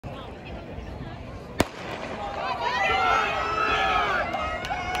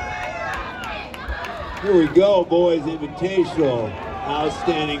Here we go, boys. Invitational.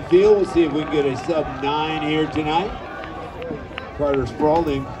 Outstanding field. We'll see if we can get a sub-9 here tonight. Carter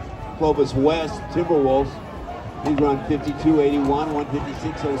Spaulding, Clovis West, Timberwolves. He's run 52.81,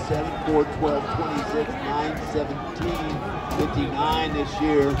 156.07, 412.26, 917, 59 this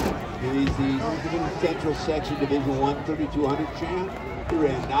year. He's the Central Section Division I 3200 champ. He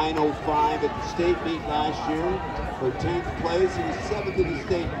ran 9:05 at the state meet last year for 10th place. He was 7th in the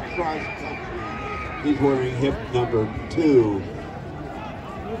state in cross country. He's wearing hip number 2.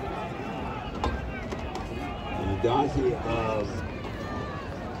 And Darcy of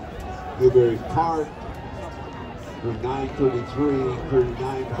Newberry Park from 9:33,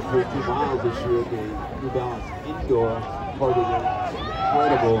 32 miles this year at the New Balance Indoor, part of the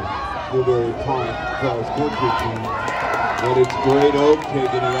incredible Newberry Park cross country team. But it's Great Oak taking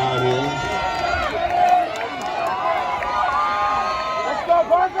it out here. Let's go,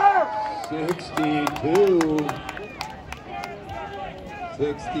 Parker! 62.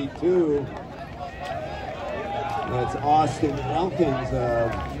 62. That's Austin Elkins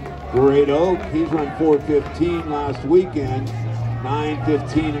of Great Oak. He's run 4:15 last weekend,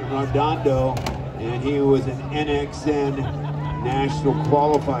 9:15 at Redondo, and he was an NXN national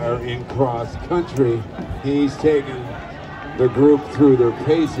qualifier in cross country. He's taken the group through their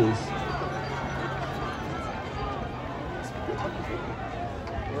paces.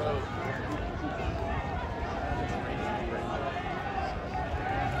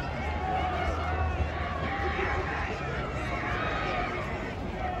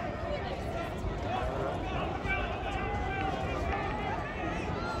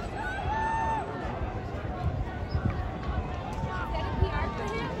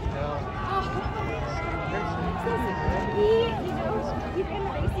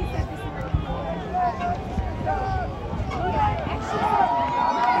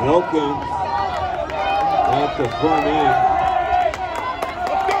 Elkins at the front end.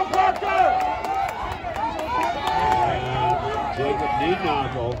 Let's go, Parker! And Jacob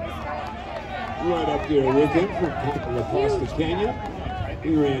Niednagel right up there with him from La Costa, Kenya.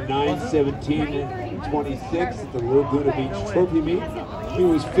 He ran 9:17.26 at the Laguna Beach Trophy Meet. He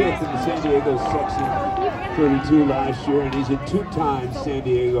was 5th in the San Diego Section 32 last year, and he's a 2-time San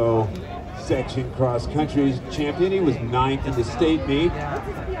Diego Section cross country champion. He was 9th in the state meet.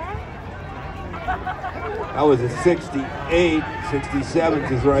 That was a 68.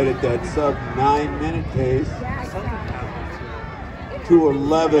 67th is right at that sub 9-minute pace.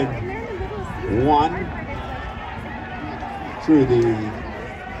 2:11.1 through the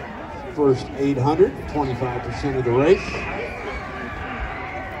first 800, 25% of the race.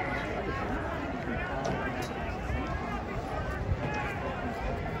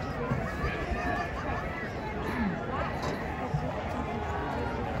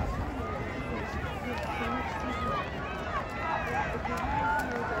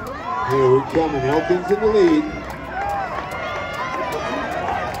 Here we come, and Elkins in the lead.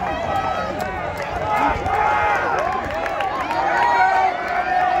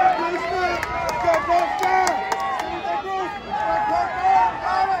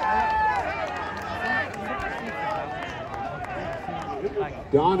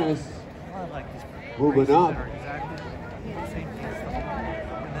 Donis moving up.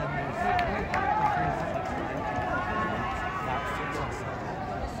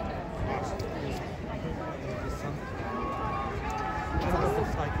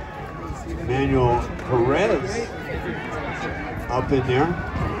 Manuel Perez up in there.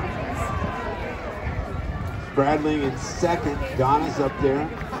 Bradley in second. Donis up there.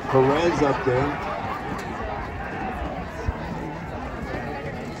 Perez up there.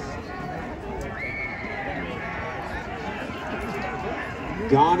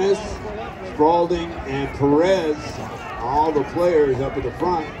 Donis, Spaulding, and Perez, all the players up at the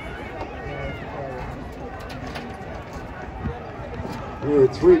front. We were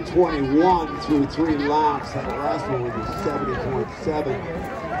 3:21 through 3 laps. The last one was 70.7.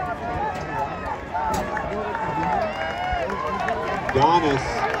 Donis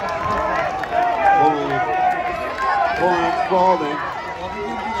pulling Spaulding.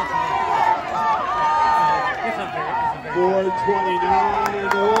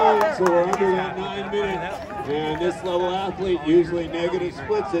 4:29, so we're under that 9 minutes. And this level athlete usually negative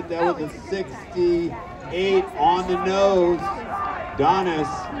splits it. That was a 68 on the nose. Donis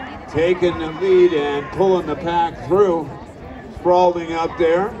taking the lead and pulling the pack through. Spaulding up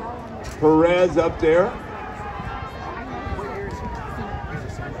there. Perez up there.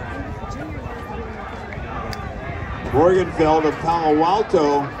 Morganfeld of Palo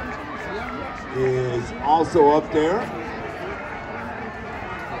Alto is also up there.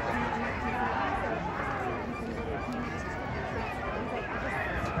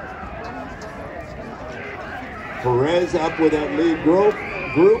 Perez up with that lead group.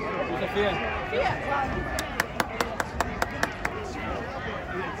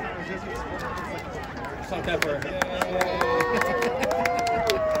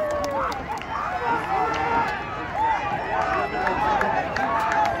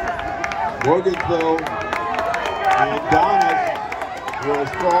 Morganville and Donis were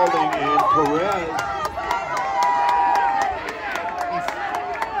Spalding and Perez.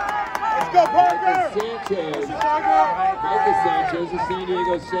 Let's go, Parker! Michael Sanchez, the San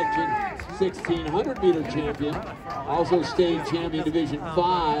Diego Section 1600 meter champion, also state champion Division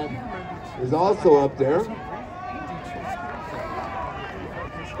 5, is also up there.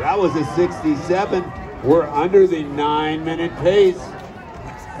 That was a 67. We're under the 9-minute pace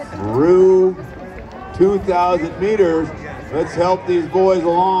through 2,000 meters. Let's help these boys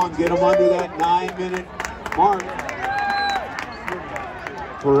along, get them under that 9-minute mark.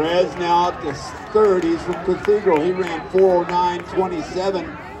 Perez now up to third. He's from Cathedral. He ran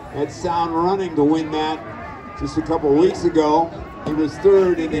 4:09.27 at Sound Running to win that just a couple weeks ago. He was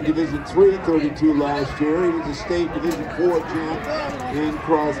third in the Division 3 32 last year. He was a state Division 4 champ in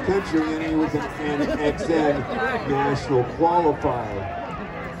cross country, and he was an NXN national qualifier.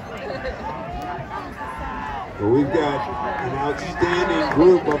 So we've got an outstanding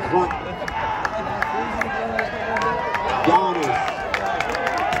group up front. Donis.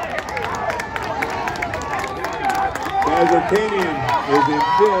 Azarkanian is in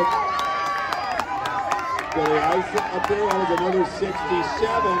fifth. Billy Ice up there has another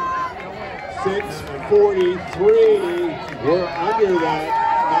 67. 6:43. We're under that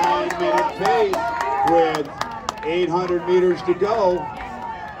 9-minute pace with 800 meters to go.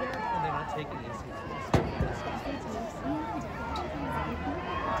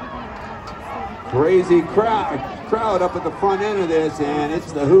 Crazy crowd up at the front end of this, and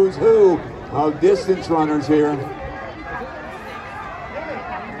it's the who's who of distance runners here.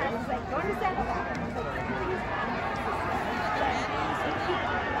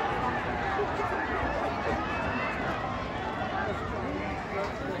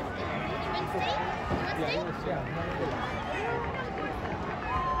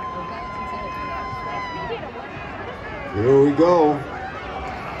 Here we go.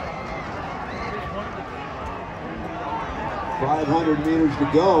 500 meters to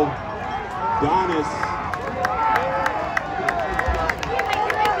go. Donis,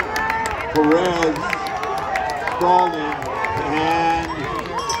 Perez, Spalding, and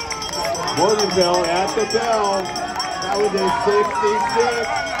Morganville at the bell. That was a 7:49.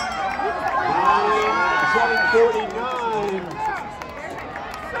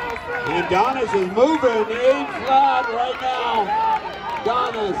 And Donis is moving 8 flat right now.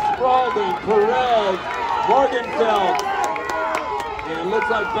 Donis, Spalding, Perez, Morganville. And it looks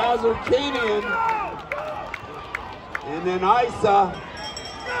like Azarkanian. And then Isa.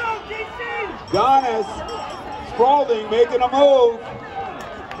 Donis, Spalding making a move.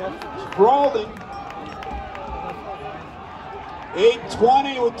 Spalding.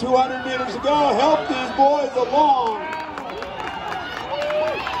 8:20 with 200 meters to go. Help these boys along.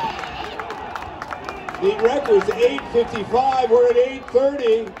 The record's 8:55. We're at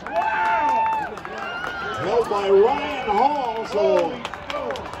 8:30. Held by Ryan Hall, so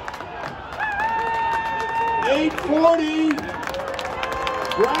 8:40.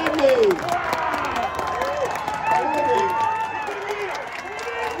 Bradley.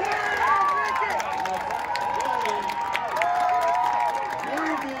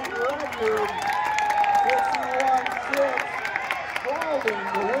 Moving record 61.6. Spalding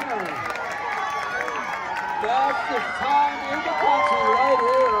the winner. Fastest time in the country right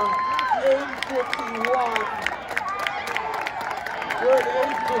here. 8:51. We're at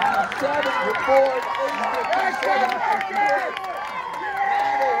 8:57 for Ford, 8:57 for Ford.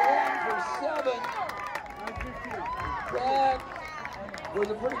 Manny 1 for 7. That was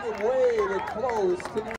a pretty good way to close tonight.